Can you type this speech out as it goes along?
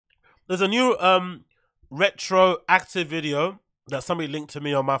There's a new retroactive video that somebody linked to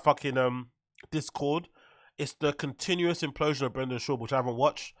me on my fucking Discord. It's the continuous implosion of Brendan Schaub, which I haven't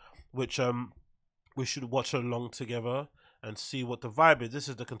watched, which we should watch along together and see what the vibe is. This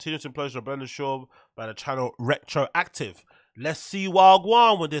is the continuous implosion of Brendan Schaub by the channel Retroactive. Let's see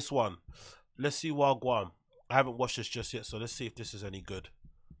Wagwan with this one. Let's see Wagwan. I haven't watched this just yet, so let's see if this is any good.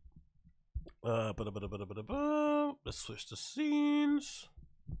 Let's switch the scenes.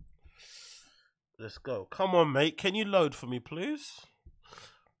 Let's go. Come on, mate. Can you load for me, please?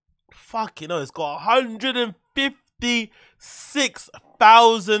 Fucking hell, it's got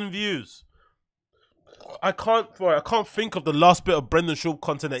 156,000 views. I can't think of the last bit of Brendan Schaub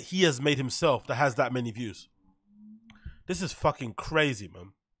content that he has made himself that has that many views. This is fucking crazy,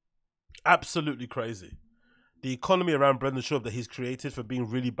 man. Absolutely crazy. The economy around Brendan Schaub that he's created for being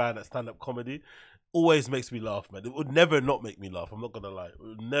really bad at stand-up comedy always makes me laugh, man. It would never not make me laugh. I'm not gonna lie. It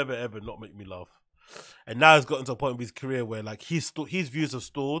would never ever not make me laugh. And now it's gotten to a point of his career where like his views have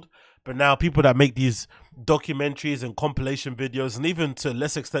stalled, but now people that make these documentaries and compilation videos, and even to a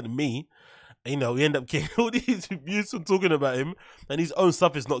less extent me, you know, we end up getting all these views from talking about him, and his own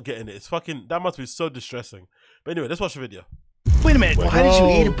stuff is not getting it. It's fucking, that must be so distressing. But anyway, let's watch the video. Wait a minute, why did you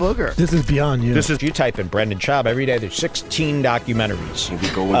eat a booger? This is beyond you. This is, you type in Brendan Schaub every day, there's 16 documentaries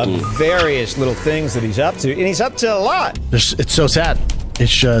of various little things that he's up to, and he's up to a lot. It's so sad.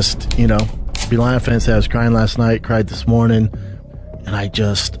 It's just, you know, be lying if I didn't say I was crying last night, cried this morning, and I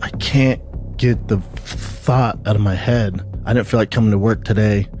can't get the thought out of my head. I didn't feel like coming to work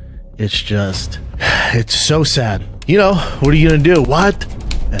today. It's just, it's so sad. You know, what are you gonna do? What?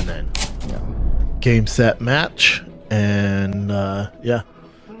 And then, game, set, match. And yeah,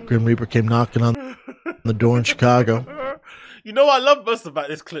 Grim Reaper came knocking on the door in Chicago. You know what I love most about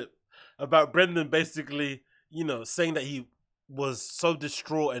this clip? About Brendan basically, you know, saying that he was so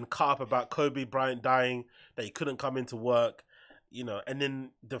distraught and cut up about Kobe Bryant dying that he couldn't come into work, you know, and then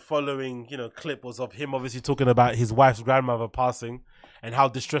the following, you know, clip was of him obviously talking about his wife's grandmother passing and how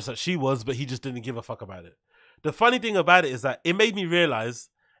distressed that she was, but he just didn't give a fuck about it. The funny thing about it is that it made me realize,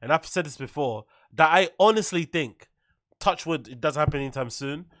 and I've said this before, that I honestly think, touch wood, it doesn't happen anytime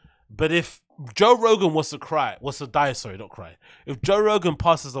soon, but if Joe Rogan was to die, sorry, not cry. If Joe Rogan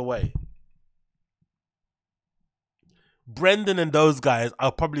passes away, Brendan and those guys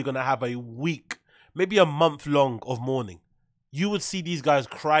are probably going to have a week, maybe a month long of mourning. You would see these guys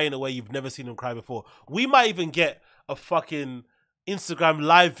crying in a way you've never seen them cry before. We might even get a fucking Instagram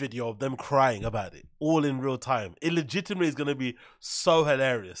live video of them crying about it, all in real time. It legitimately is going to be so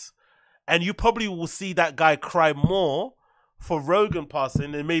hilarious. And you probably will see that guy cry more for Rogan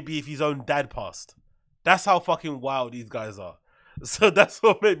passing than maybe if his own dad passed. That's how fucking wild these guys are. So that's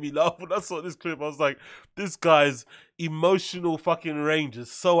what made me laugh when I saw this clip. I was like, this guy's emotional fucking range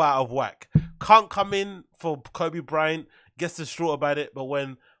is so out of whack. Can't come in for Kobe Bryant, gets distraught about it, but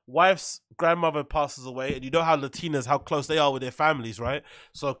when wife's grandmother passes away, and you know how Latinas, how close they are with their families, right?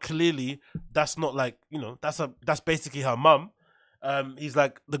 So clearly that's not like, you know, that's basically her mum. He's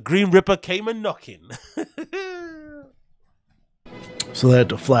like, the Green Ripper came a knocking. So they had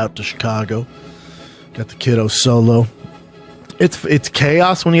to fly out to Chicago. Got the kiddos solo. It's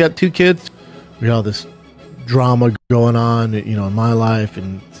chaos when you got two kids. We got all this drama going on, you know, in my life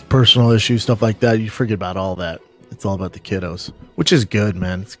and personal issues, stuff like that. You forget about all that. It's all about the kiddos, which is good,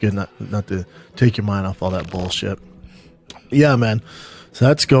 man. It's good not to take your mind off all that bullshit. Yeah, man. So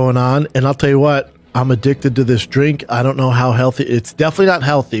that's going on. And I'll tell you what, I'm addicted to this drink. I don't know how healthy. It's definitely not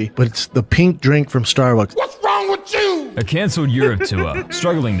healthy, but it's the pink drink from Starbucks. What's wrong with you? A cancelled Europe tour,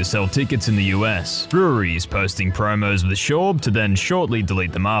 struggling to sell tickets in the US. Breweries posting promos with Schaub to then shortly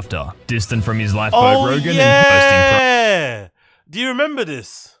delete them after. Distant from his lifeboat, Rogan and posting. Do you remember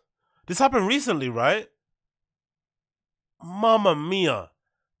this? This happened recently, right? Mamma mia.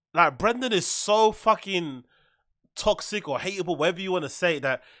 Like, Brendan is so fucking toxic or hateable, whatever you want to say,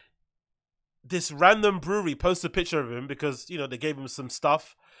 that this random brewery posted a picture of him because, you know, they gave him some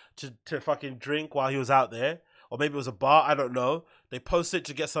stuff to fucking drink while he was out there. Or maybe it was a bar, I don't know. They post it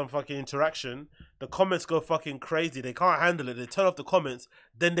to get some fucking interaction. The comments go fucking crazy. They can't handle it. They turn off the comments.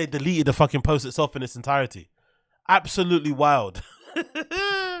 Then they deleted the fucking post itself in its entirety. Absolutely wild.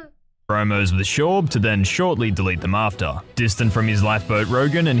 Promos with Schaub to then shortly delete them after. Distant from his lifeboat,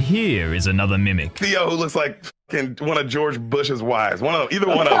 Rogan, and here is another mimic. Theo, who looks like one of George Bush's wives. Either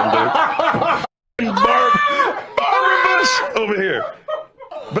one of them, dude. Barbara Bush over here.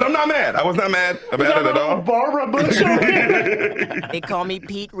 But I'm not mad. I was not mad about it at all. Barbara Bush. They call me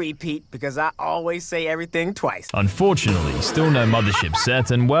Pete Repeat because I always say everything twice. Unfortunately, still no mothership set,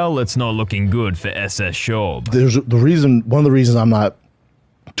 and well, it's not looking good for SS Schaub. One of the reasons I'm not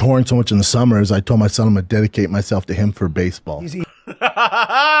touring so much in the summers, I told my son I'm going to dedicate myself to him for baseball.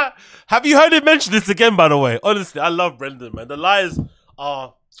 Have you heard him mention this again, by the way? Honestly, I love Brendan, man. The lies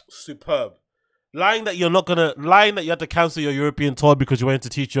are superb. Lying that you have to cancel your European tour because you went to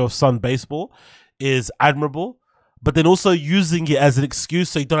teach your son baseball is admirable. But then also using it as an excuse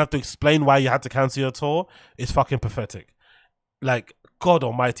so you don't have to explain why you had to cancel your tour is fucking pathetic. Like, God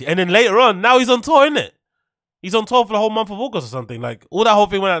almighty. And then later on, now he's on tour, isn't it? He's on tour for the whole month of August or something. Like, all that whole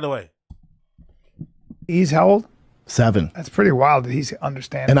thing went out of the way. He's how old? 7. That's pretty wild that he's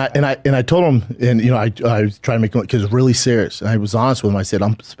understanding. And I told him, and you know, I was trying to make him, because it's really serious. And I was honest with him. I said,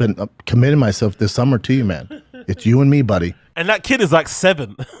 I'm committing myself this summer to you, man. It's you and me, buddy. And that kid is like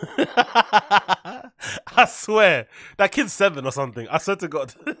 7. I swear, that kid's 7 or something. I swear to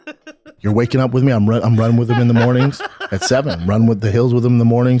God. You're waking up with me. I'm running with him in the mornings at 7. Run with the hills with him in the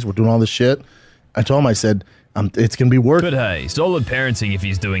mornings. We're doing all this shit. I told him, I said, it's going to be work. But hey, solid parenting if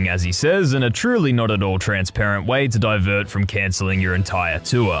he's doing as he says, and a truly not at all transparent way to divert from cancelling your entire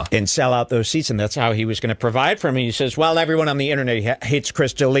tour. And sell out those seats, and that's how he was going to provide for me. He says, well, everyone on the internet hates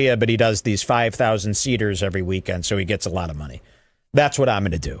Chris D'Elia, but he does these 5,000 seaters every weekend, so he gets a lot of money. That's what I'm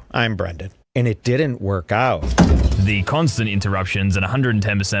going to do. I'm Brendan. And it didn't work out. The constant interruptions and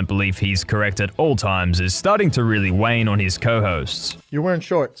 110% belief he's correct at all times is starting to really wane on his co-hosts. You're wearing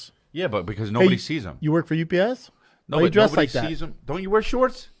shorts. Yeah, but because nobody sees them. You work for UPS? No, Why you dress nobody like that? sees them. Don't you wear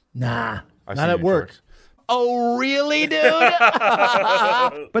shorts? Nah, I not see at your work. shorts. Oh, really, dude?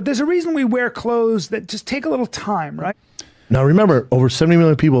 But there's a reason we wear clothes that just take a little time, right? Now remember, over 70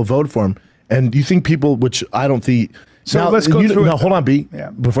 million people voted for him, and you think people, which I don't think. So now, let's go through it. Now, hold on, B. Yeah.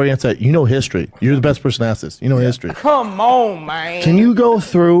 Before you answer that, you know history. You're the best person to ask this. You know history. Come on, man. Can you go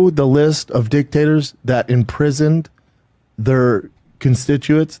through the list of dictators that imprisoned their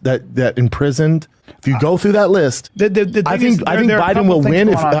constituents? That imprisoned. If you go through that list, I think Biden will win.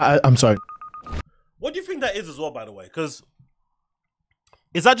 If I'm sorry. What do you think that is as well, by the way? Because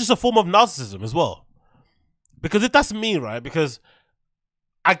is that just a form of narcissism as well? Because if that's me, right? Because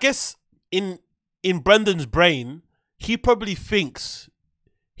I guess in Brendan's brain, he probably thinks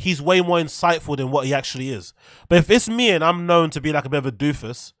he's way more insightful than what he actually is. But if it's me and I'm known to be like a bit of a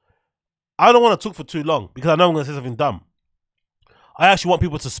doofus, I don't want to talk for too long because I know I'm going to say something dumb. I actually want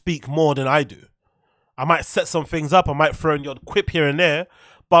people to speak more than I do. I might set some things up. I might throw in your quip here and there,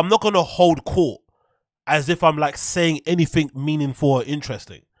 but I'm not going to hold court as if I'm like saying anything meaningful or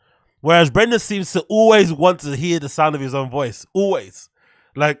interesting. Whereas Brendan seems to always want to hear the sound of his own voice. Always.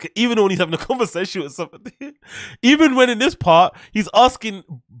 Like, even when he's having a conversation with somebody. Even when in this part, he's asking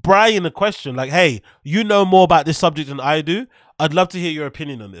Brian a question. Like, hey, you know more about this subject than I do. I'd love to hear your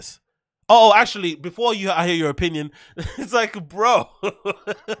opinion on this. Oh, actually, before I hear your opinion, it's like, bro.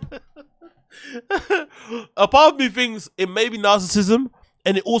 A part of me thinks it may be narcissism,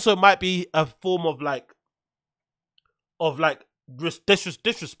 and it also might be a form of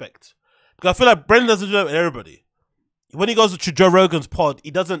disrespect. Because I feel like Brendan doesn't do that with everybody. When he goes to Joe Rogan's pod,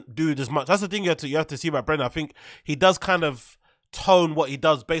 he doesn't do it as much. That's the thing you have to see about Brendan. I think he does kind of tone what he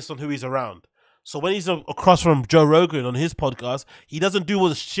does based on who he's around. So when he's across from Joe Rogan on his podcast, he doesn't do all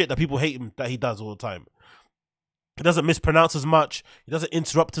the shit that people hate him that he does all the time. He doesn't mispronounce as much. He doesn't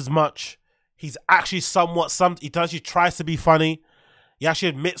interrupt as much. He's actually he actually tries to be funny. He actually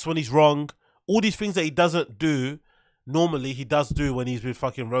admits when he's wrong. All these things that he doesn't do, normally he does do when he's with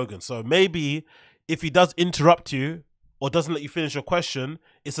fucking Rogan. So maybe if he does interrupt you or doesn't let you finish your question,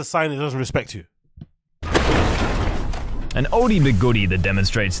 it's a sign he doesn't respect you. An oldie but goodie that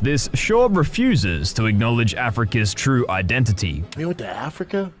demonstrates this, Schaub refuses to acknowledge Africa's true identity. You went to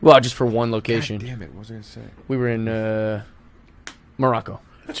Africa? Well, just for one location. God damn it, what was I gonna say? We were in Morocco.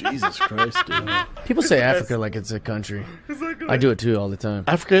 Jesus Christ, dude. People say Africa like it's a country. I do it too all the time.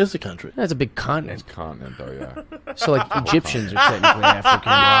 Africa is a country. That's a big continent. Continent, though, yeah. So like Egyptians are technically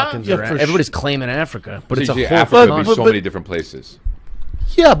African, Moroccans Yeah, are for everybody's claiming Africa, but it's a whole Africa fucking could be so many different places.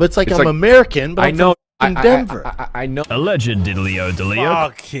 Yeah, but it's like I'm American, but I I'm know. from Denver. I know. Alleged diddly-o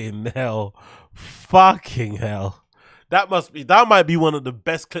delio. Fucking hell. Fucking hell. That might be one of the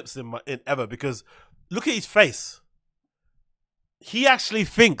best clips in ever, because look at his face. He actually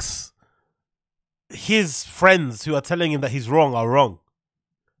thinks his friends who are telling him that he's wrong are wrong.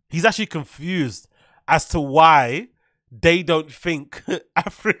 He's actually confused as to why they don't think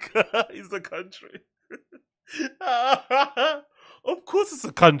Africa is a country. Of course it's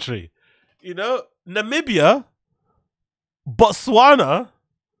a country. You know, Namibia, Botswana,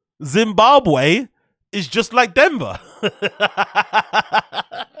 Zimbabwe is just like Denver.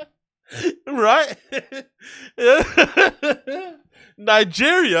 Right?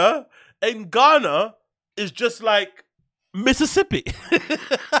 Nigeria and Ghana is just like Mississippi.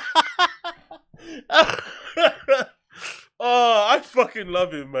 Oh, I fucking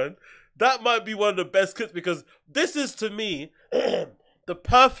love him, man. That might be one of the best clips because this is, to me, the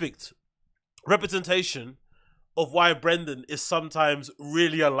perfect representation of why Brendan is sometimes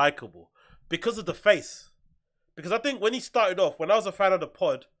really unlikable. Because of the face. Because I think when he started off, when I was a fan of the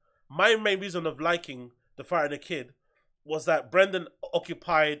pod, my main reason of liking The Fighter and the Kid was that Brendan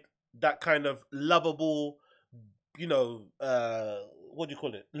occupied that kind of lovable, you know, what do you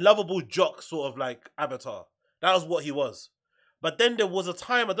call it? Lovable jock sort of like avatar. That was what he was. But then there was a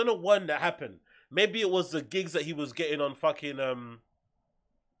time, I don't know when that happened. Maybe it was the gigs that he was getting on fucking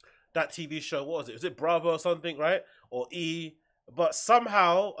that TV show. What was it? Was it Bravo or something, right? Or E? But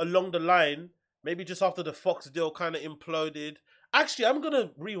somehow along the line, maybe just after the Fox deal kind of imploded. Actually, I'm going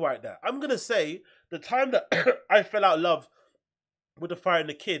to rewrite that. I'm going to say the time that I fell out of love with The Fighter and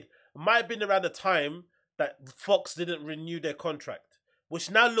the Kid might have been around the time that Fox didn't renew their contract.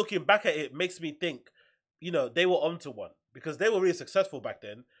 Which now looking back at it makes me think, you know, they were onto one. Because they were really successful back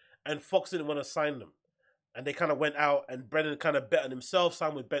then. And Fox didn't want to sign them. And they kind of went out and Brendan kind of bet on himself,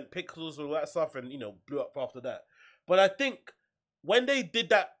 signed with Bent Pickles and all that stuff. And, you know, blew up after that. But I think when they did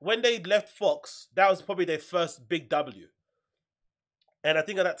that, when they left Fox, that was probably their first big W. And I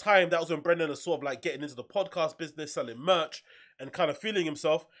think at that time, that was when Brendan was sort of like getting into the podcast business, selling merch and kind of feeling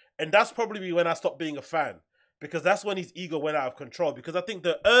himself. And that's probably when I stopped being a fan. Because that's when his ego went out of control. Because I think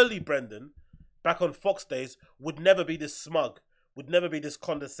the early Brendan, back on Fox days, would never be this smug, would never be this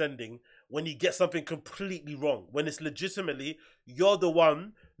condescending when you get something completely wrong. When it's legitimately, you're the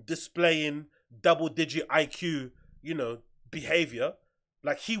one displaying double-digit IQ, you know, behavior.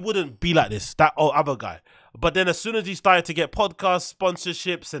 Like, he wouldn't be like this, that other guy. But then as soon as he started to get podcast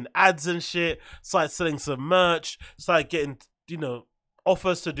sponsorships and ads and shit, started selling some merch, started getting, you know,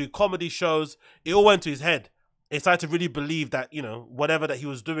 offers to do comedy shows, it all went to his head. He started to really believe that, you know, whatever that he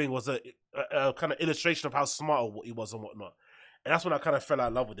was doing was a kind of illustration of how smart he was and whatnot. And that's when I kind of fell out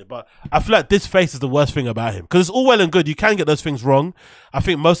of love with it. But I feel like this face is the worst thing about him. Because it's all well and good. You can get those things wrong. I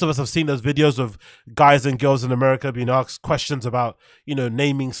think most of us have seen those videos of guys and girls in America being asked questions about, you know,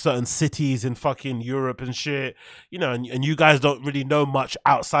 naming certain cities in fucking Europe and shit. You know, and you guys don't really know much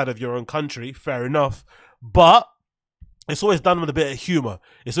outside of your own country. Fair enough. But it's always done with a bit of humor.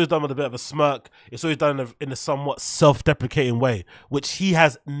 It's always done with a bit of a smirk. It's always done in a somewhat self-deprecating way, which he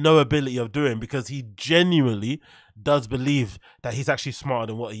has no ability of doing because he genuinely does believe that he's actually smarter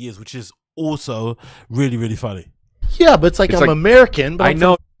than what he is, which is also really, really funny. Yeah, but it's like I'm American, but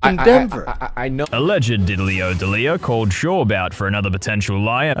I'm from Denver. I know. Alleged Diddley O'Delia called Schaub out for another potential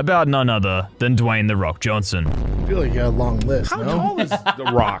liar about none other than Dwayne "The Rock" Johnson. I feel like you got a long list. How tall is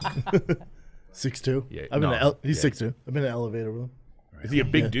The Rock? 6'2". Yeah, he's 6'2". I've been in an elevator with him. Is he a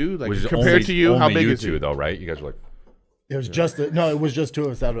big dude? Like Which is compared to you, how big you is two, he? though, right? You guys were like, It was just it was just two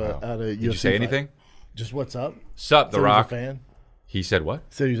of us out of UFC. did you say anything? Just what's up? Sup, The Rock? He was a fan. He said what?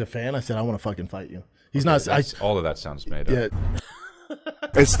 Said he was a fan. I said I want to fucking fight you. He's Okay, not. all of that sounds made up. Yeah.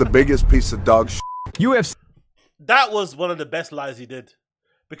 It's the biggest piece of dog shit. UFC. That was one of the best lies he did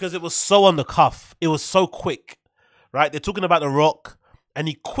because it was so on the cuff. It was so quick, right? They're talking about The Rock and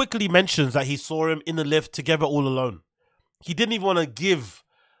he quickly mentions that he saw him in the lift together all alone. He didn't even want to give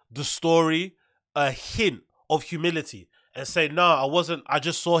the story a hint of humility and say, no, I wasn't. I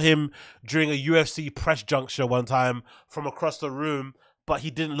just saw him during a UFC press juncture one time from across the room, but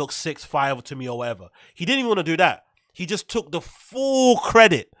he didn't look 6'5" to me or whatever. He didn't even want to do that. He just took the full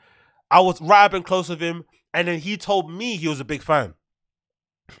credit. I was right up and close with him, and then he told me he was a big fan.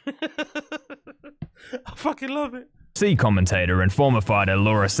 I fucking love it. UFC commentator and former fighter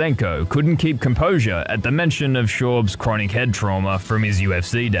Laura Senko couldn't keep composure at the mention of Schaub's chronic head trauma from his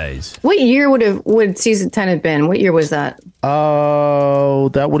UFC days. What year would season 10 have been? What year was that? Oh,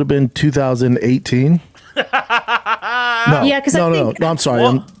 that would have been 2018. No, yeah, because no, I'm sorry.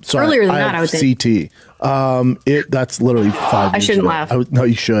 I'm sorry. Earlier than that, I would think. CT. That's literally 5 years I shouldn't ago. laugh. No,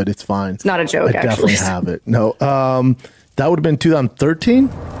 you should. It's fine. It's not a joke, I definitely have it. No, that would have been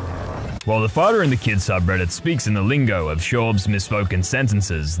 2013. While the fighter in the kid subreddit speaks in the lingo of Schaub's misspoken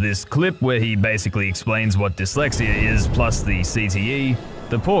sentences, this clip where he basically explains what dyslexia is plus the CTE,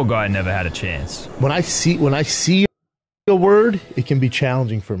 the poor guy never had a chance. When I see a word, it can be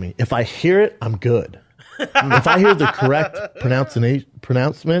challenging for me. If I hear it, I'm good. If I hear the correct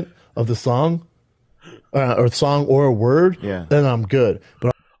pronouncement of the song, or song or a word, then I'm good.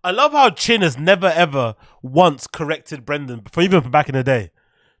 But I love how Chin has never ever once corrected Brendan, even from back in the day.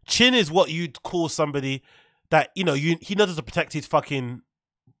 Chin is what you'd call somebody that, you know, he knows how to protect his fucking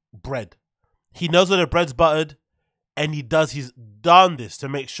bread. He knows where the bread's buttered, and he's done this to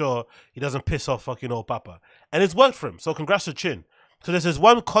make sure he doesn't piss off fucking old Papa. And it's worked for him. So congrats to Chin. So there's this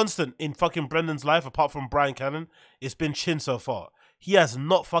one constant in fucking Brendan's life, apart from Brian Cannon, it's been Chin so far. He has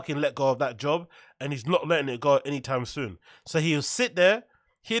not fucking let go of that job, and he's not letting it go anytime soon. So he'll sit there,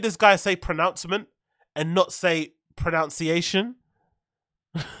 hear this guy say pronouncement, and not say pronunciation,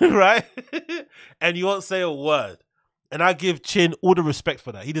 right? And you won't say a word. And I give Chin all the respect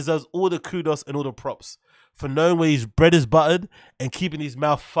for that. He deserves all the kudos and all the props for knowing where his bread is buttered and keeping his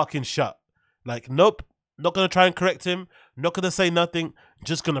mouth fucking shut. Like, nope, not going to try and correct him, not going to say nothing,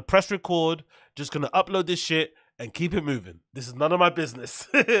 just going to press record, just going to upload this shit and keep it moving. This is none of my business.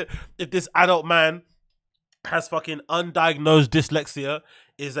 If this adult man has fucking undiagnosed dyslexia,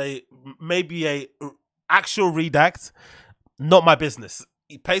 is maybe a actual redact, not my business.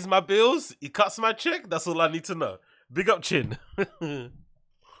 He pays my bills, he cuts my check, that's all I need to know. Big up Chin. But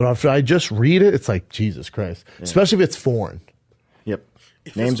after I just read it, it's like, Jesus Christ. Yeah. Especially if it's foreign. Yep.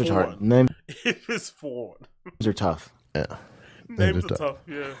 If Names are hard. Names if it's foreign. are tough. Yeah. Names are tough,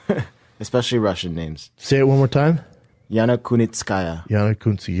 yeah. Especially Russian names. Say it one more time. Yana Kunitskaya. Yana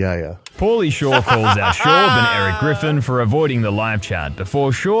Kunitskaya. Paulie Shaw calls out Schaub and Eric Griffin for avoiding the live chat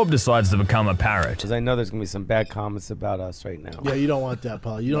before Schaub decides to become a parrot. Because I know there's going to be some bad comments about us right now. Yeah, you don't want that,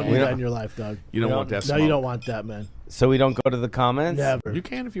 Paul. You don't need that in your life, dog. You don't want that No, you don't want that, man. So we don't go to the comments? Never. You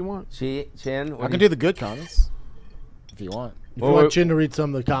can if you want. Chin? I can do the good comments if you want. If you want Chin to read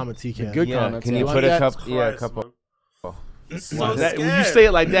some of the comments, he can. The good comments. Can you put a couple? So when you say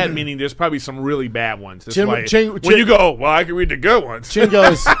it like that, meaning there's probably some really bad ones. That's Chin, why Chin, when you go, well, I can read the good ones. Chin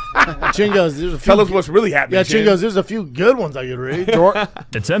goes, there's a few. Tell us what's really happening. Yeah, Chin goes, there's a few good ones I could read.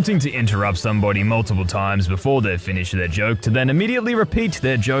 Attempting to interrupt somebody multiple times before they finish their joke to then immediately repeat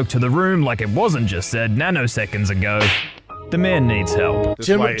their joke to the room like it wasn't just said nanoseconds ago. The man needs help.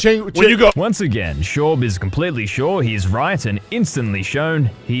 Chin, when you go. Once again, Schaub is completely sure he's right and instantly shown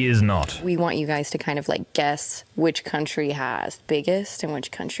he is not. We want you guys to kind of like guess which country has the biggest and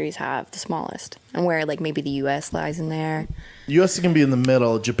which countries have the smallest, and where like maybe the U.S. lies in there. U.S. can be in the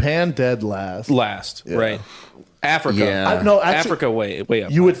middle. Japan dead last. Yeah. Right. Africa. Yeah. No, actually, Africa way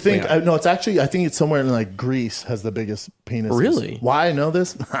up. You would think. No, it's actually. I think it's somewhere in like Greece has the biggest penis. Really? Why I know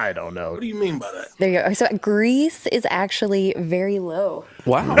this? I don't know. What do you mean by that? There you go. So Greece is actually very low.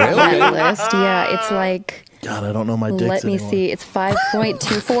 Wow. On that list. Yeah, it's like. God, I don't know my dicks Let me anymore. see. It's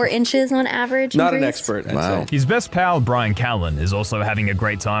 5.24 inches on average. Not in an Greece. expert. I'd Wow. say. His best pal, Brian Callen, is also having a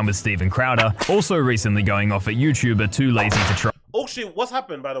great time with Steven Crowder, also recently going off at YouTuber Too Lazy to Try. Oh shit, what's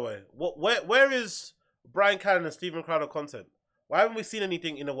happened, by the way? Where is Brian Cannon and Steven Crowder content? Why haven't we seen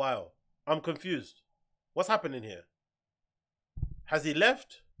anything in a while? I'm confused. What's happening here? Has he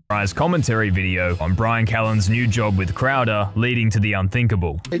left? Commentary video on Brian Callen's new job with Crowder, leading to the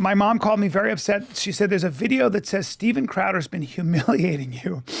unthinkable. My mom called me very upset. She said there's a video that says Steven Crowder's been humiliating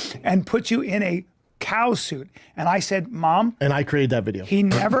you and put you in a cow suit. And I said, Mom. And I created that video. He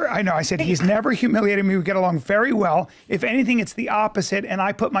never, I know, I said, he's never humiliated me. We get along very well. If anything, it's the opposite. And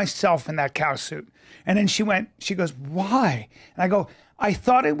I put myself in that cow suit. And then she goes, why? And I go, I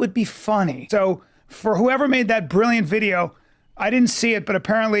thought it would be funny. So for whoever made that brilliant video, I didn't see it, but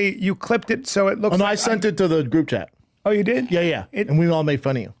apparently you clipped it so it looks no, like I sent it to the group chat. Oh, you did? Yeah. And we all made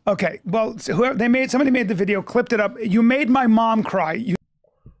fun of you. Okay. Well, so somebody made the video, clipped it up. You made my mom cry.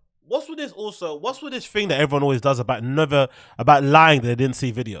 What's with this also? What's with this thing that everyone always does about lying that they didn't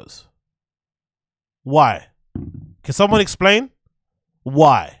see videos? Why? Can someone explain?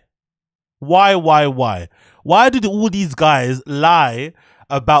 Why? Why? Why did all these guys lie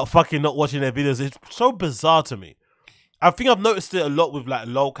about fucking not watching their videos? It's so bizarre to me. I think I've noticed it a lot with like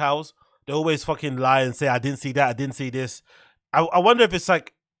locals. They always fucking lie and say, I didn't see that, I didn't see this. I wonder if it's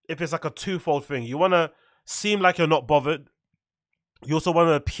like a twofold thing. You want to seem like you're not bothered. You also want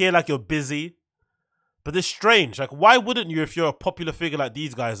to appear like you're busy. But it's strange. Like, why wouldn't you, if you're a popular figure like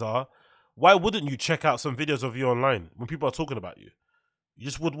these guys are, why wouldn't you check out some videos of you online when people are talking about you? You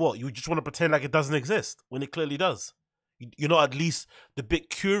just would what? You just want to pretend like it doesn't exist when it clearly does. You're not at least the bit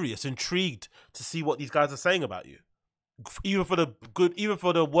curious, intrigued to see what these guys are saying about you. Even for the good, even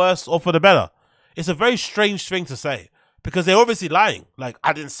for the worse or for the better. It's a very strange thing to say because they're obviously lying. Like,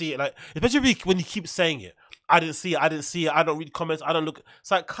 I didn't see it. Like, especially when you keep saying it. I didn't see it. I didn't see it. I don't read comments. I don't look.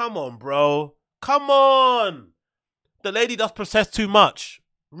 It's like, come on, bro. Come on. The lady does process too much.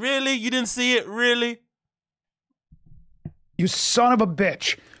 Really? You didn't see it? Really? You son of a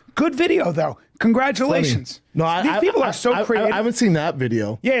bitch. Good video, though. Congratulations. No, These people are so creative. I haven't seen that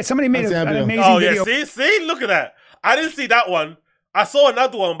video. Yeah, somebody made an amazing video. Oh, yeah. See? Look at that. I didn't see that one. I saw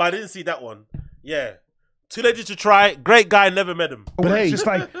another one, but I didn't see that one. Yeah. Too Lazy to Try. Great guy. Never met him. But hey, it's just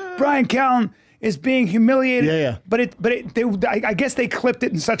like, Brian Callen is being humiliated. Yeah. I guess they clipped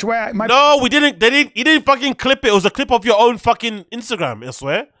it in such a way. No, we didn't. You didn't fucking clip it. It was a clip of your own fucking Instagram. I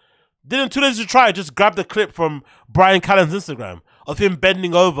swear. Didn't too lazy to try. Just grab the clip from Brian Callen's Instagram of him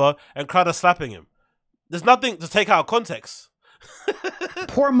bending over and Crowder slapping him. There's nothing to take out of context.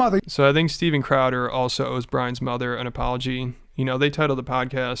 Poor mother. So I think Steven Crowder also owes Brian's mother an apology. You know, they titled the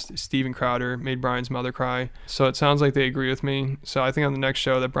podcast, Steven Crowder Made Brian's Mother Cry. So it sounds like they agree with me. So I think on the next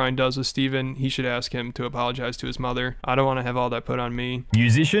show that Brian does with Steven, he should ask him to apologize to his mother. I don't want to have all that put on me.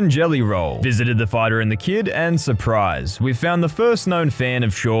 Musician Jelly Roll visited The Fighter and the Kid, and surprise, we found the first known fan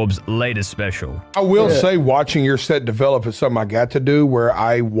of Schaub's latest special. I will say watching your set develop is something I got to do, where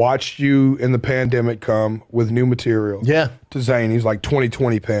I watched you in the pandemic come with new material. Yeah. To Zane, he's like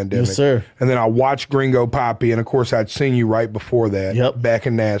 2020 pandemic. Yes, sir. And then I watched Gringo Poppy, and of course I'd seen you right before that, back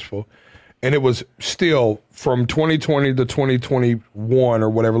in Nashville. And it was still from 2020 to 2021 or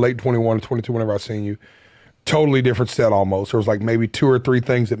whatever, late 21 to 22, whenever I seen you, totally different set almost. There was like maybe 2 or 3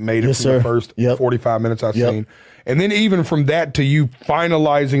 things that made it from the first 45 minutes I've seen. And then even from that to you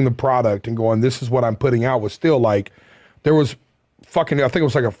finalizing the product and going, this is what I'm putting out, was still like, there was fucking, I think it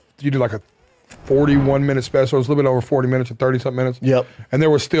was like you did like a 41-minute special. It was a little bit over 40 minutes or 30-something minutes. Yep. And there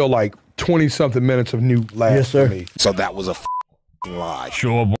was still like 20-something minutes of new laughs for me. So that was a lie.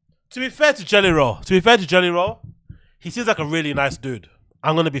 Sure. To be fair to Jelly Roll, he seems like a really nice dude.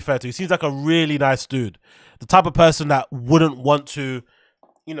 I'm going to be fair to him. He seems like a really nice dude. The type of person that wouldn't want to,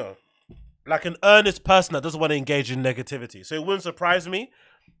 you know, like an earnest person that doesn't want to engage in negativity. So it wouldn't surprise me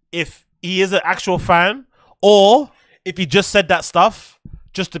if he is an actual fan or if he just said that stuff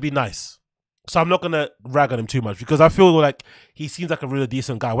just to be nice. So I'm not going to rag on him too much because I feel like he seems like a really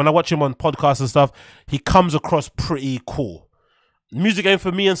decent guy. When I watch him on podcasts and stuff, he comes across pretty cool. Music ain't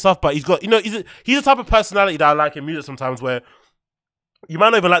for me and stuff, but he's got, you know, he's the type of personality that I like in music sometimes, where you might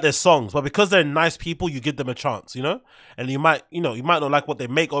not even like their songs, but because they're nice people, you give them a chance, you know? And you might not like what they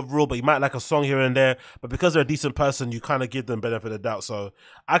make overall, but you might like a song here and there. But because they're a decent person, you kind of give them benefit of the doubt. So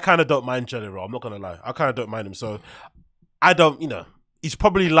I kind of don't mind Jelly Roll. I'm not going to lie. I kind of don't mind him. So I don't, you know, he's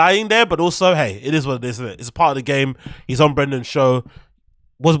probably lying there, but also, hey, it is what it is, isn't it? It's a part of the game. He's on Brendan's show.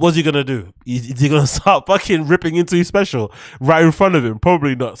 What's he gonna do? Is he gonna start fucking ripping into his special right in front of him?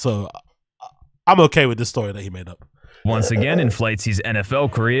 Probably not. So I'm okay with this story that he made up. Once again inflates his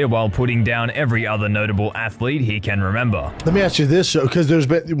NFL career while putting down every other notable athlete he can remember. Let me ask you this, because there's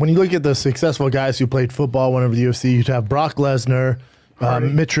been, when you look at the successful guys who played football, went over the UFC, you'd have Brock Lesnar,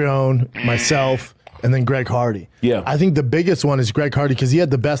 Mitrione, myself, and then Greg Hardy. Yeah. I think the biggest one is Greg Hardy because he had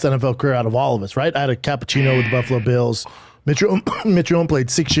the best NFL career out of all of us, right? I had a cappuccino with the Buffalo Bills. Mitrione played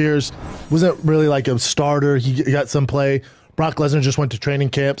 6 years. Wasn't really like a starter. He got some play. Brock Lesnar just went to training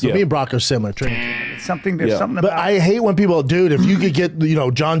camp. So me and Brock are similar. Training camp. It's something, there's something about But I hate when people, dude, if you could get, you know,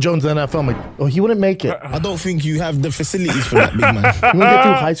 John Jones in the NFL, I'm like, oh, he wouldn't make it. I don't think you have the facilities for that, big man. You wouldn't get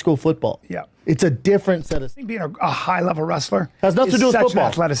through high school football. Yeah. It's a different set of... Being a high-level wrestler has nothing to do with such football.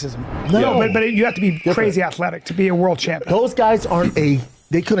 Athleticism. No. But you have to be crazy athletic to be a world champion. Those guys aren't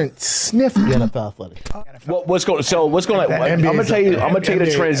they couldn't sniff the NFL athletic. What's going on? I'm gonna tell you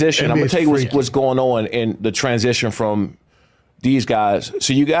the transition. I'm gonna tell you what's going on in the transition from these guys.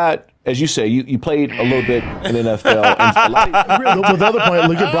 So you got, as you say, you played a little bit in the NFL. With the other point,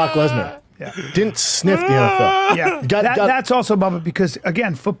 look at Brock Lesnar. Yeah. Didn't sniff the NFL. Yeah, that's also Bubba, because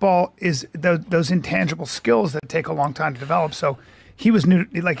again, football is those intangible skills that take a long time to develop. So he was new.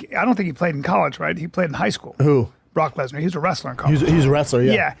 Like, I don't think he played in college, right? He played in high school. Who? Brock Lesnar. He was a wrestler in college. He's a wrestler,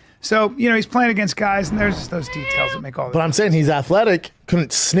 yeah. Yeah. So, you know, he's playing against guys, and there's just those details that make all that. But I'm saying he's athletic,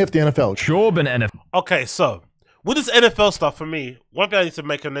 couldn't sniff the NFL. Schaub and NFL. Okay, so with this NFL stuff, for me, one thing I need to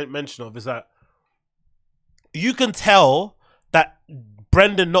make a mention of is that you can tell that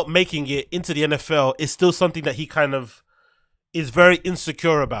Brendan not making it into the NFL is still something that he kind of is very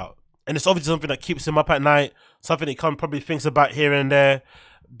insecure about. And it's obviously something that keeps him up at night, something he probably thinks about here and there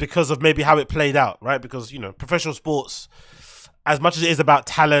because of maybe how it played out, right? Because, you know, professional sports, as much as it is about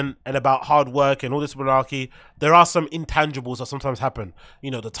talent and about hard work and all this malarkey, there are some intangibles that sometimes happen. You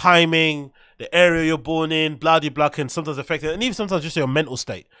know, the timing, the area you're born in, blah can sometimes affect it. And even sometimes just your mental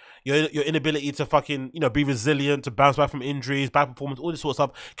state. Your inability to fucking, you know, be resilient, to bounce back from injuries, bad performance, all this sort of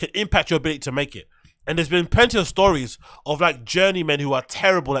stuff can impact your ability to make it. And there's been plenty of stories of like journeymen who are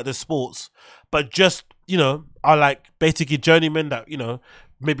terrible at their sports, but just, you know, are like basically journeymen that, you know,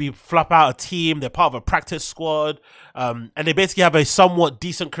 maybe flop out a team, they're part of a practice squad, and they basically have a somewhat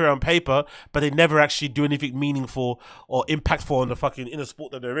decent career on paper, but they never actually do anything meaningful or impactful on the fucking inner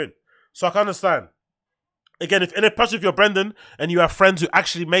sport that they're in. So I can understand. Again, if you're Brendan and you have friends who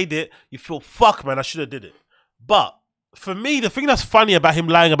actually made it, you feel, fuck, man, I should have did it. But for me, the thing that's funny about him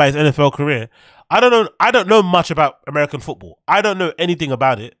lying about his NFL career, I don't know much about American football. I don't know anything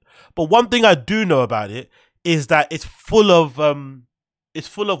about it. But one thing I do know about it is that it's full of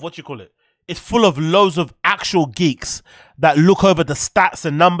what you call it. It's full of loads of actual geeks that look over the stats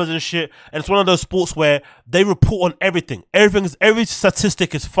and numbers and shit. And it's one of those sports where they report on everything. Every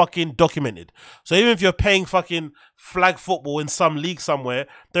statistic is fucking documented. So even if you're paying fucking flag football in some league somewhere,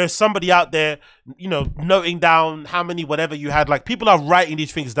 there's somebody out there, you know, noting down how many whatever you had. Like, people are writing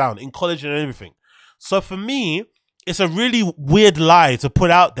these things down in college and everything. So for me, it's a really weird lie to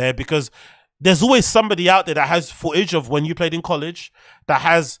put out there, because there's always somebody out there that has footage of when you played in college, that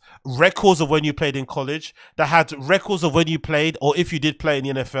has records of when you played in college, that had records of when you played, or if you did play in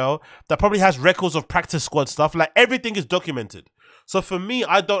the NFL, that probably has records of practice squad stuff. Like, everything is documented. So for me,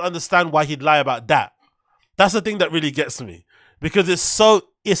 I don't understand why he'd lie about that. That's the thing that really gets me, because it's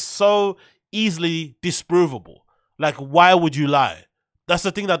so easily disprovable. Like, why would you lie? That's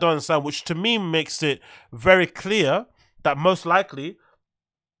the thing that I don't understand, which to me makes it very clear that most likely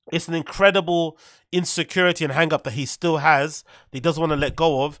it's an incredible insecurity and hang-up that he still has, that he doesn't want to let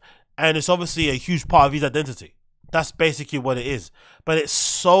go of, and it's obviously a huge part of his identity. That's basically what it is. But it's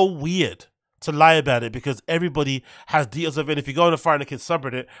so weird to lie about it, because everybody has details of it. If you go on the Fire and the Kids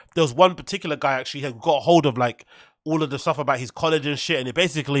subreddit, there was one particular guy actually who got hold of like all of the stuff about his college and shit, and it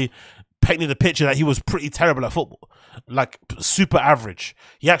basically painted a picture that he was pretty terrible at football, like super average.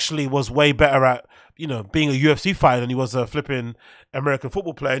 He actually was way better at, you know, being a UFC fighter than he was a flipping American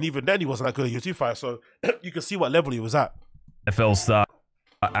football player, and even then he wasn't that good at UFC fighter. So you can see what level he was at. NFL star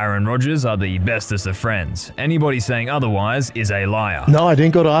Aaron Rodgers are the bestest of friends. Anybody saying otherwise is a liar. No, I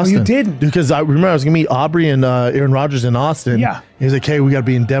didn't go to Austin. you didn't? Because I remember I was going to meet Aubrey and Aaron Rodgers in Austin. Yeah. He was like, hey, we got to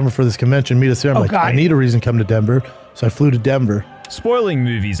be in Denver for this convention. Meet us there. I'm like, I need a reason to come to Denver. So I flew to Denver. Spoiling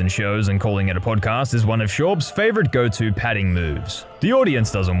movies and shows and calling it a podcast is one of Schaub's favorite go-to padding moves. The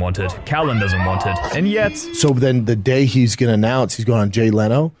audience doesn't want it, Callan doesn't want it, and yet... So then the day he's going to announce, he's going on Jay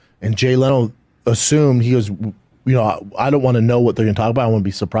Leno, and Jay Leno assumed, he goes, you know, I don't want to know what they're going to talk about. I want to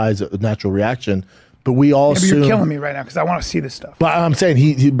be surprised at the natural reaction. But we all but assume... you're killing me right now, because I want to see this stuff. But I'm saying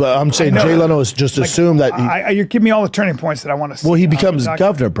Jay Leno has just assumed that... you're giving me all the turning points that I want to see. Well, he becomes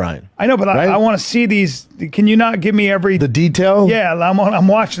governor, Brian. I know, but right? I want to see these. Can you not give me the detail? Yeah, I'm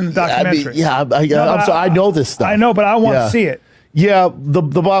watching the documentary. I know this stuff. I know, but I want to see it. Yeah, the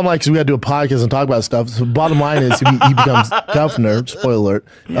bottom line, because we got to do a podcast and talk about stuff. So the bottom line is he becomes governor. Spoiler alert.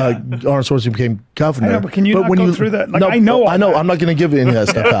 Arnold Schwarzenegger became governor. I know, but can you not go through that? Like, no, I know. I'm not going to give any of that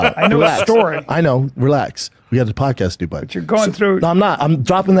stuff out. I know relax. the story. I know. Relax. We got a podcast to do, bud. But you're going through. No, I'm not. I'm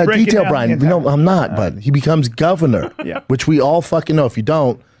dropping that detail, Brian. No, I'm not, bud. He becomes governor, which we all fucking know. If you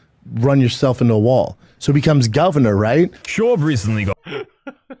don't, run yourself into a wall. So he becomes governor, right? Schaub recently got...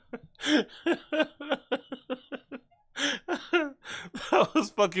 That was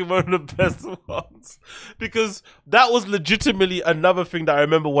fucking one of the best ones, because that was legitimately another thing that I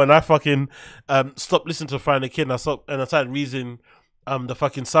remember when I fucking stopped listening to Fire and the Kid, and I started reading the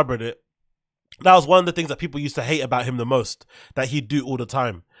fucking subreddit. That was one of the things that people used to hate about him the most, that he'd do all the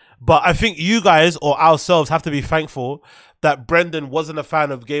time. But I think you guys or ourselves have to be thankful that Brendan wasn't a fan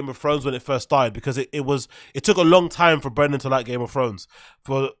of Game of Thrones when it first started, because it took a long time for Brendan to like Game of Thrones.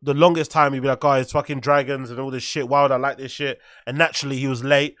 For the longest time, he'd be like, oh, it's fucking dragons and all this shit. Why would I like this shit? And naturally, he was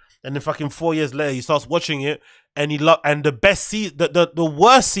late. And then fucking 4 years later, he starts watching it, and and the best season, the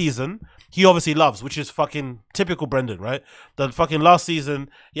worst season, he obviously loves, which is fucking typical Brendan, right? The fucking last season,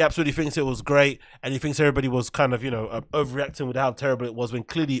 he absolutely thinks it was great, and he thinks everybody was kind of, you know, overreacting with how terrible it was, when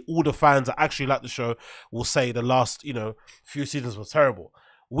clearly all the fans that actually like the show will say the last, you know, few seasons was terrible.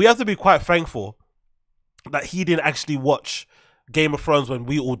 We have to be quite thankful that he didn't actually watch Game of Thrones when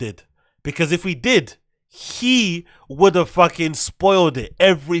we all did, because if we did, he would have fucking spoiled it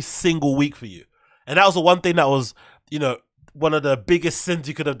every single week for you. And that was the one thing that was, you know, one of the biggest sins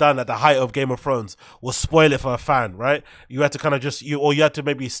you could have done at the height of Game of Thrones, was spoil it for a fan, right? You had to kind of just, you had to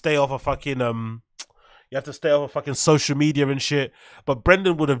maybe stay off of fucking, you have to stay off of fucking social media and shit. But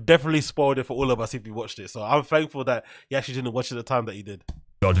Brendan would have definitely spoiled it for all of us if he watched it. So I'm thankful that he actually didn't watch it at the time that he did.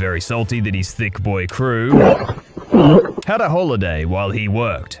 Got very salty that his thick boy crew had a holiday while he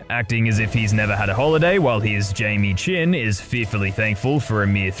worked, acting as if he's never had a holiday, while his Jamie Chin is fearfully thankful for a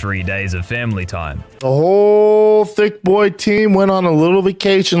mere 3 days of family time. The whole thick boy team went on a little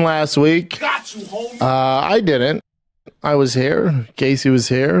vacation last week. Got you, homie. I didn't. I was here. Casey was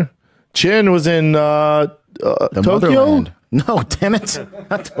here. Chin was in Tokyo. Motherland. No, damn it.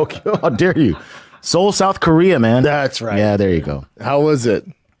 Not Tokyo. How dare you? Seoul, South Korea, man. That's right. Yeah, there you go. How was it?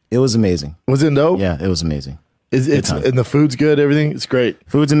 It was amazing. Was it dope? Yeah, it was amazing. And the food's good. Everything. It's great.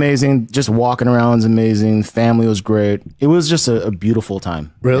 Food's amazing. Just walking around is amazing. Family was great. It was just a beautiful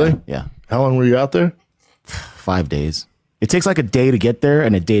time. Really? Yeah. How long were you out there? 5 days. It takes like a day to get there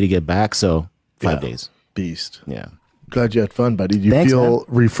and a day to get back. So 5 days. Beast. Yeah. Glad you had fun, buddy. Do you Thanks, feel man.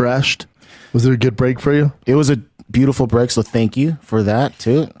 refreshed? Was it a good break for you? It was a beautiful break. So thank you for that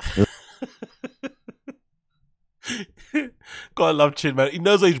too. Gotta love Chin, man. He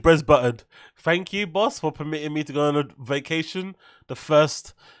knows his breast buttoned. Thank you, boss, for permitting me to go on a vacation, the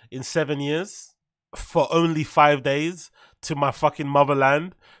first in 7 years, for only 5 days to my fucking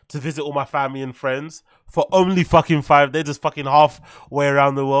motherland to visit all my family and friends for only fucking 5 days, just fucking halfway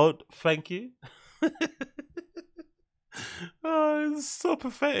around the world. Thank you. Oh, it's so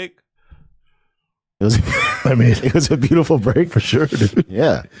pathetic. It was, I mean, it was a beautiful break for sure, dude.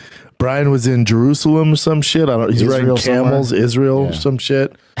 Yeah. Brian was in Jerusalem or some shit. I don't know. He's Israel riding camels, somewhere. Israel, Yeah. some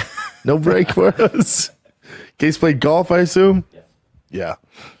shit. No break for us. Case played golf, I assume? Yeah.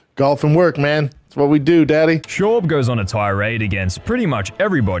 Golf and work, man. That's what we do, daddy. Schaub goes on a tirade against pretty much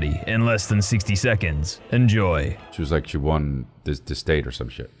everybody in less than 60 seconds. Enjoy. She was like, she won the state or some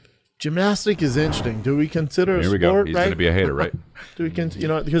shit. Gymnastic is interesting. Do we consider a Here we go. sport, He's right? going to be a hater, right? Do we because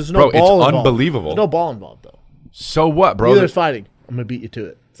there's no Bro, it's ball involved. unbelievable. There's no ball involved, though. So what, bro? Neither is fighting. I'm going to beat you to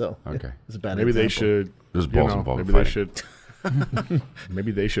it. So, okay. It's a bad Maybe they example. should. There's you balls know, involved in Maybe they fighting. should.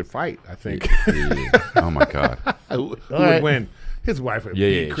 Maybe they should fight. I think. Oh my god. Who right. would win? His wife would Yeah,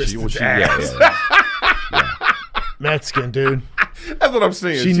 beat yeah. Kristen's Yeah, ass. yeah. Mexican, dude. That's what I'm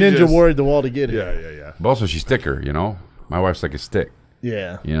saying. She ninja warried the wall to get it. Yeah. But also, she's thicker, you know? My wife's like a stick.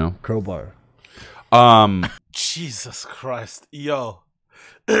 Yeah. You know? Crowbar. Jesus Christ. Yo.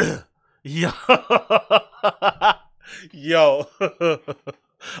 Yo. Yo.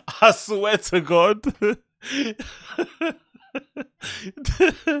 I swear to God.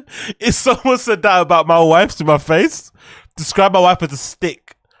 If someone said that about my wife to my face, describe my wife as a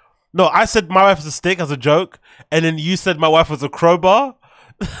stick. No, I said my wife as a stick as a joke, and then you said my wife was a crowbar.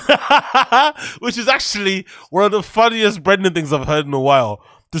 Which is actually one of the funniest Brendan things I've heard in a while.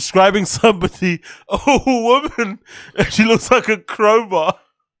 Describing somebody, a woman, and she looks like a crowbar.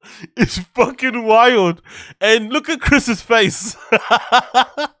 It's fucking wild. And look at Chris's face.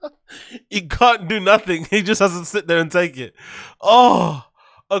 He can't do nothing. He just has to sit there and take it. Oh,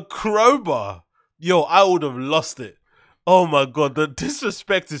 a crowbar. Yo, I would have lost it. Oh my God, the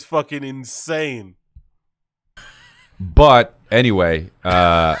disrespect is fucking insane. But anyway,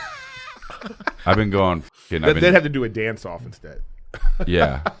 I've been going. They'd have to do a dance off instead.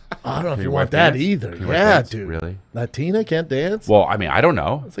 Yeah. I don't know if Can you your want wife that dance? either. Can your wife Yeah, dance? dude. Really? Latina can't dance? Well, I mean, I don't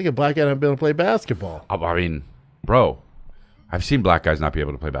know. It's like a black guy not being able to play basketball. I mean, bro, I've seen black guys not be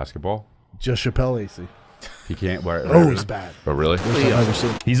able to play basketball. Just Chappelle AC. He can't. He's bad. Oh, really?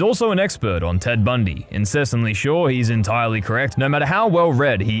 He's also an expert on Ted Bundy, incessantly sure he's entirely correct, no matter how well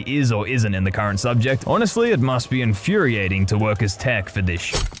read he is or isn't in the current subject. Honestly, it must be infuriating to work as tech for this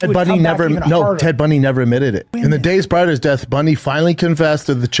shit. Ted Bundy never admitted it. In the days prior to his death, Bundy finally confessed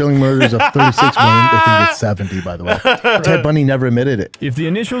to the chilling murders of 36 women. I think it's 70, by the way. Ted Bundy never admitted it. If the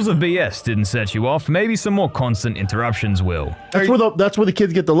initials of BS didn't set you off, maybe some more constant interruptions will. That's where the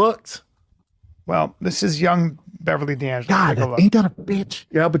kids get the looks. Well, this is young Beverly D'Angelo. God, Take a look. ain't that a bitch?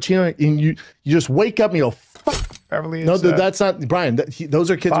 You're Al Pacino, and you just wake up and you go, fuck. Beverly is, No, that's not Brian. Those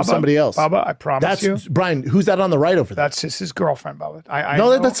are kids Bubba, with somebody else. Bubba, I promise That's you. Brian. Who's that on the right over there? That's just his girlfriend, Bubba. I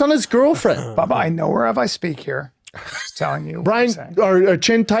No, know, that's not his girlfriend. Bubba, I know wherever I speak here. Just telling you. Brian or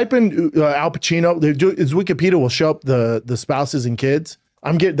Chin, type in Al Pacino. His Wikipedia will show up the spouses and kids.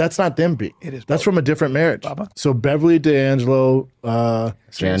 That's not them. It is. That's from a different marriage. So Beverly D'Angelo.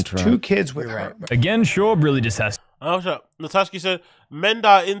 Two kids with her. Again, Schaub really just has. Oh, shut up. Natasha said, men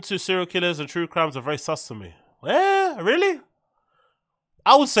that are into serial killers and true crimes are very sus to me. Really?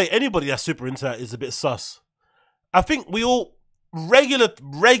 I would say anybody that's super into that is a bit sus. I think we all, regular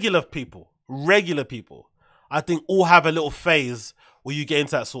people, I think all have a little phase where you get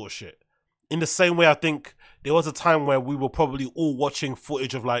into that sort of shit. In the same way, I think there was a time where we were probably all watching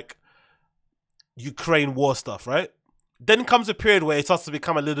footage of like Ukraine war stuff, right? Then comes a period where it starts to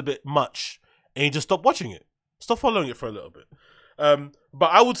become a little bit much and you just stop watching it. Stop following it for a little bit. But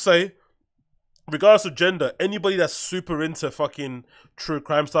I would say, regardless of gender, anybody that's super into fucking true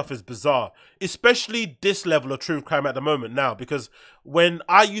crime stuff is bizarre. Especially this level of true crime at the moment now. Because when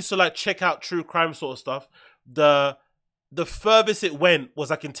I used to like check out true crime sort of stuff, the furthest it went was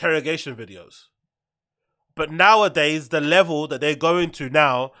like interrogation videos. But nowadays, the level that they're going to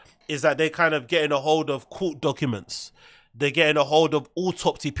now is that they're kind of getting a hold of court documents. They're getting a hold of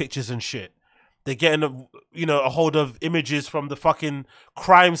autopsy pictures and shit. They're getting a hold of images from the fucking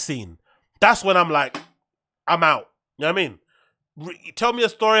crime scene. That's when I'm like, I'm out. You know what I mean? Tell me a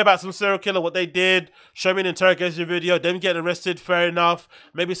story about some serial killer, what they did. Show me an interrogation video, them getting arrested, fair enough.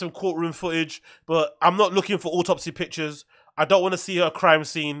 Maybe some courtroom footage. But I'm not looking for autopsy pictures. I don't want to see a crime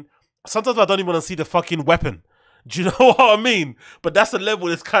scene. Sometimes I don't even want to see the fucking weapon. Do you know what I mean? But that's the level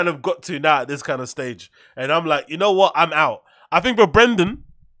it's kind of got to now at this kind of stage. And I'm like, you know what? I'm out. I think for Brendan,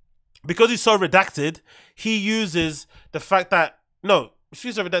 because he's so redacted, he uses the fact that, no,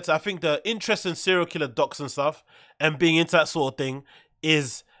 he's so redacted. I think the interest in serial killer docs and stuff and being into that sort of thing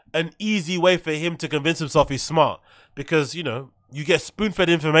is an easy way for him to convince himself he's smart. Because, you know, you get spoon-fed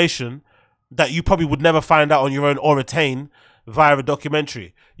information that you probably would never find out on your own or retain via a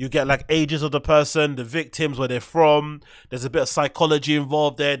documentary. You get like ages of the person, the victims, where they're from. There's a bit of psychology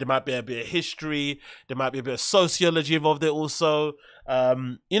involved there. There might be a bit of history. There might be a bit of sociology involved there also.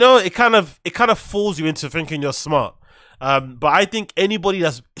 You know, it kind of fools you into thinking you're smart. But I think anybody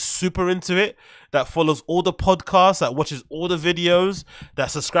that's super into it, that follows all the podcasts, that watches all the videos, that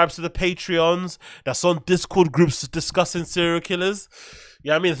subscribes to the Patreons, that's on Discord groups discussing serial killers.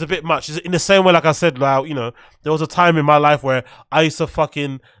 Yeah, I mean, it's a bit much. It's in the same way, like I said, like, you know, there was a time in my life where I used to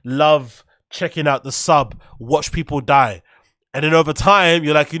fucking love checking out the sub, watch people die. And then over time,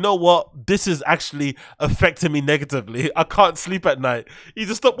 you're like, you know what? This is actually affecting me negatively. I can't sleep at night. You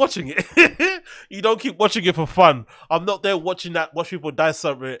just stop watching it. You don't keep watching it for fun. I'm not there watching that, watch people die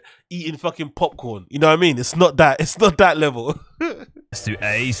somewhere, eating fucking popcorn. You know what I mean? It's not that level. To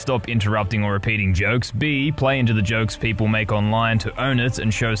A, stop interrupting or repeating jokes. B, play into the jokes people make online to own it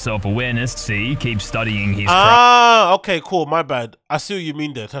and show self-awareness. C, keep studying his Ah, okay, cool. My bad. I see what you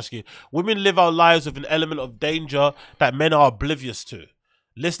mean there, Tashki. Women live our lives with an element of danger that men are oblivious to.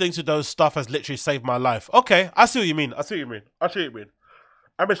 Listening to those stuff has literally saved my life. Okay, I see what you mean. I see what you mean. I see what you mean.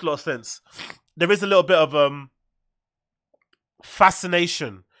 That makes a lot of sense. There is a little bit of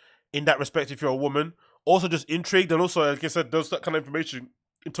fascination in that respect if you're a woman. Also just intrigued, and also, like I said, there's that kind of information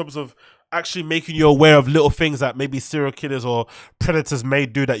in terms of actually making you aware of little things that maybe serial killers or predators may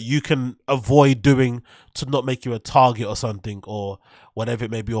do that you can avoid doing to not make you a target or something, or whatever it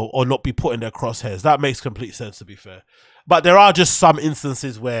may be, or not be put in their crosshairs. That makes complete sense, to be fair. But there are just some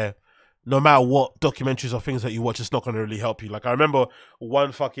instances where no matter what documentaries or things that you watch, it's not going to really help you. Like, I remember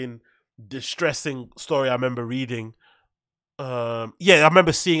one fucking distressing story I remember reading. Yeah, I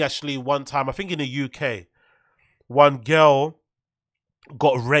remember seeing actually one time, I think in the UK, one girl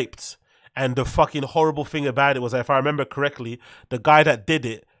got raped, and the fucking horrible thing about it was that, if I remember correctly, the guy that did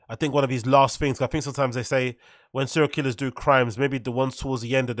it, I think one of his last things, I think sometimes they say when serial killers do crimes, maybe the ones towards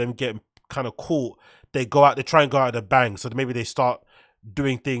the end of them getting kind of caught, they try and go out with a bang. So maybe they start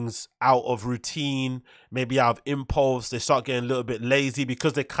doing things out of routine, maybe out of impulse. They start getting a little bit lazy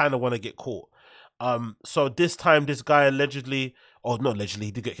because they kind of want to get caught. So this time, this guy allegedly, or not allegedly,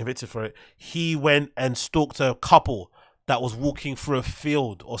 he did get convicted for it. He went and stalked a couple that was walking through a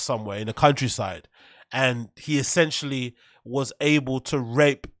field or somewhere in the countryside. And he essentially was able to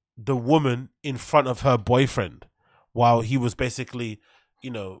rape the woman in front of her boyfriend while he was basically,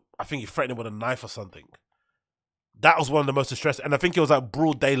 you know, I think he threatened him with a knife or something. That was one of the most distressing. And I think it was like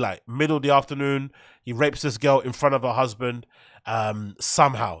broad daylight, middle of the afternoon. He rapes this girl in front of her husband.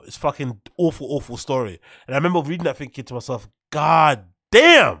 Somehow. It's fucking awful, awful story. And I remember reading that thinking to myself, God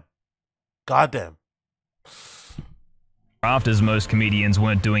damn. God damn. As most comedians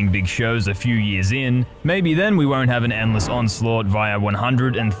weren't doing big shows a few years in, maybe then we won't have an endless onslaught via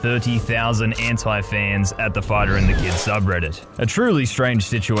 130,000 anti-fans at the Fighter and the Kid subreddit. A truly strange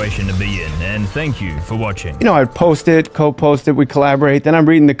situation to be in, and thank you for watching. You know, I'd post it, co-post it, we collaborate, then I'm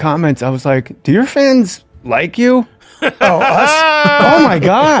reading the comments, I was like, do your fans like you? Oh, us? Oh my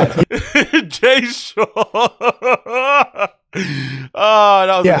God. Jay Shaw. Oh,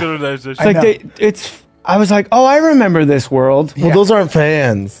 that was a good one. It's like I was like, oh, I remember this world. Well, those aren't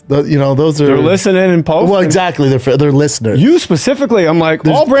fans. You know, those are... They're listening and posting. Well, exactly. They're listeners. You specifically, I'm like,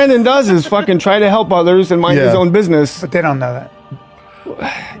 all Brandon does is fucking try to help others and mind his own business. But they don't know that.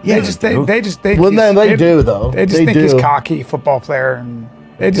 Yeah, they just well, they do though. They just think he's cocky football player, and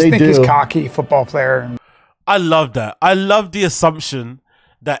they just think he's cocky football player. And I love that. I love the assumption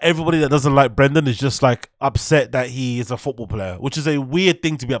that everybody that doesn't like Brendan is just like upset that he is a football player, which is a weird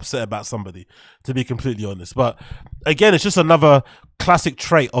thing to be upset about somebody, to be completely honest. But again, it's just another classic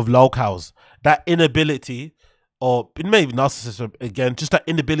trait of lolcows, that inability, or maybe narcissism again, just that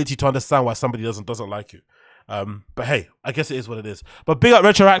inability to understand why somebody doesn't like you. But hey, I guess it is what it is. But big up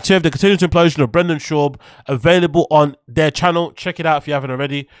Retroactive, the continuous implosion of Brendan Schaub, available on their channel. Check it out if you haven't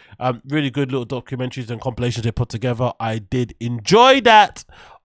already. Really good little documentaries and compilations they put together. I did enjoy that